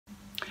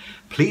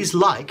Please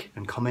like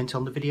and comment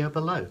on the video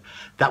below.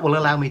 That will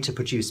allow me to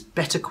produce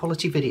better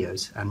quality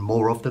videos and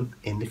more of them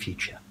in the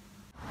future.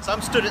 So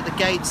I'm stood at the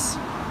gates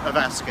of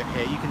Ascot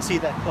here. You can see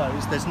they're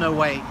closed. There's no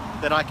way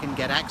that I can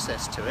get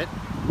access to it.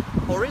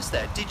 Or is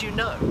there? Did you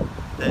know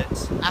that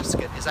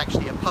Ascot is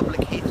actually a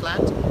public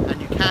heathland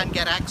and you can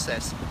get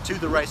access to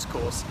the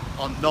racecourse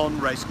on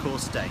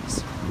non-racecourse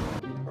days?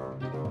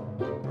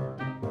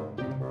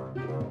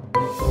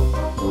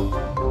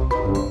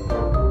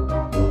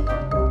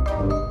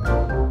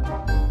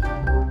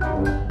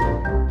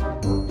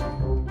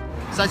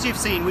 So as you've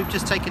seen, we've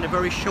just taken a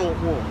very short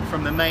walk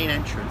from the main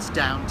entrance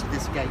down to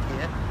this gate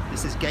here.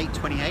 This is gate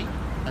 28,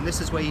 and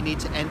this is where you need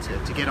to enter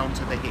to get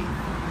onto the heath.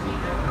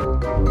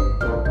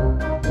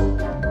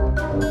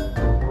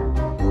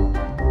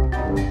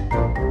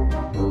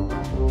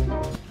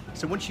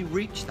 So once you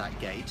reach that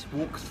gate,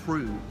 walk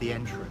through the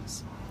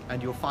entrance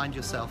and you'll find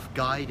yourself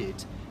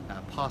guided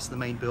past the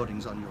main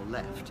buildings on your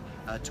left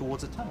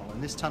towards a tunnel,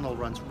 and this tunnel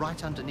runs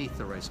right underneath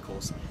the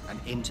racecourse and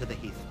into the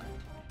heathland.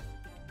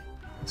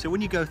 So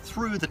when you go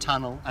through the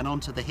tunnel and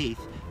onto the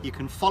heath, you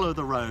can follow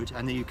the road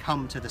and then you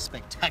come to the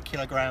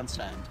spectacular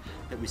grandstand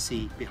that we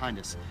see behind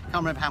us. Can't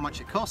remember how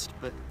much it cost,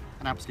 but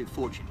an absolute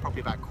fortune,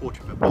 probably about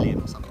 $250 million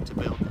or something to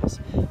build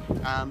this.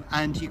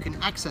 And you can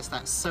access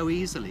that so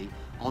easily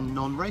on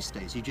non-race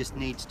days. You just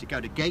need to go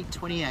to gate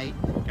 28,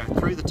 go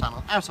through the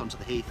tunnel, out onto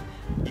the heath.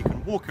 You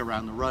can walk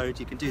around the road,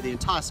 you can do the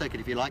entire circuit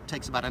if you like. It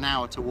takes about an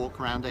hour to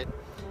walk around it.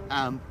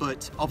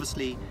 But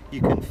obviously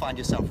you can find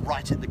yourself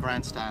right at the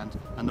grandstand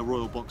and the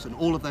royal box and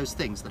all of those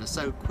things that are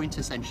so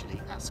quintessentially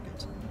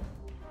Ascot.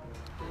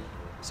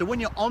 So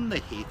when you're on the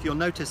heath, you'll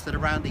notice that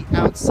around the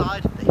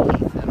outside of the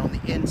heath and on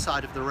the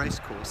inside of the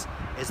racecourse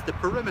is the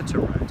perimeter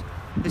road.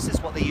 This is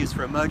what they use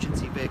for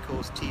emergency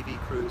vehicles, TV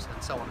crews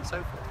and so on and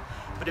so forth.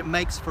 But it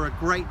makes for a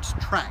great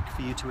track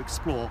for you to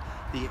explore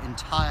the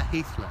entire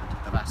heathland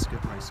of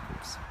Ascot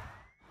Racecourse.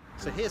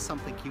 So here's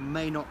something you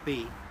may not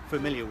be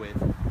familiar with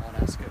on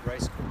Ascot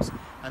Racecourse,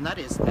 and that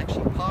is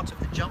actually part of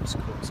the jumps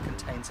course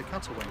contains a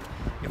cutaway.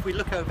 If we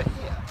look over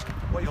here,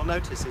 what you'll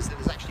notice is that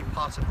there's actually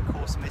part of the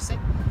course missing,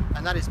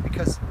 and that is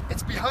because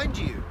it's behind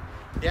you.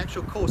 The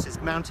actual course is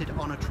mounted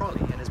on a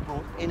trolley and is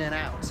brought in and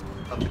out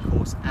of the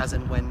course as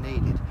and when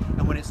needed.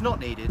 And when it's not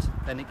needed,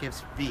 then it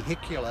gives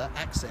vehicular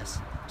access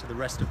to the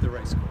rest of the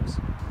racecourse.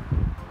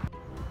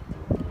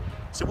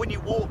 So when you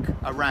walk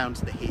around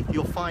the heath,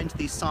 you'll find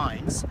these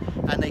signs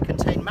and they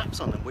contain maps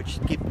on them which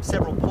give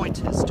several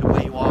pointers to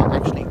where you are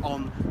actually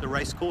on the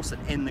racecourse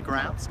and in the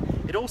grounds.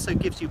 It also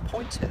gives you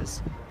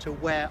pointers to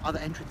where other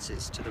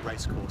entrances to the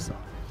racecourse are.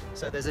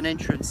 So there's an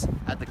entrance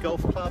at the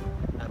golf club,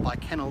 by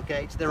Kennel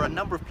Gate. There are a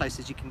number of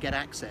places you can get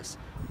access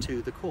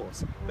to the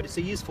course, but it's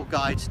a useful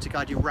guide to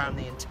guide you around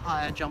the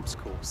entire jumps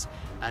course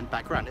and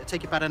back around. It'll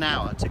take you about an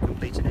hour to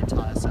complete an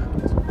entire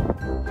circuit.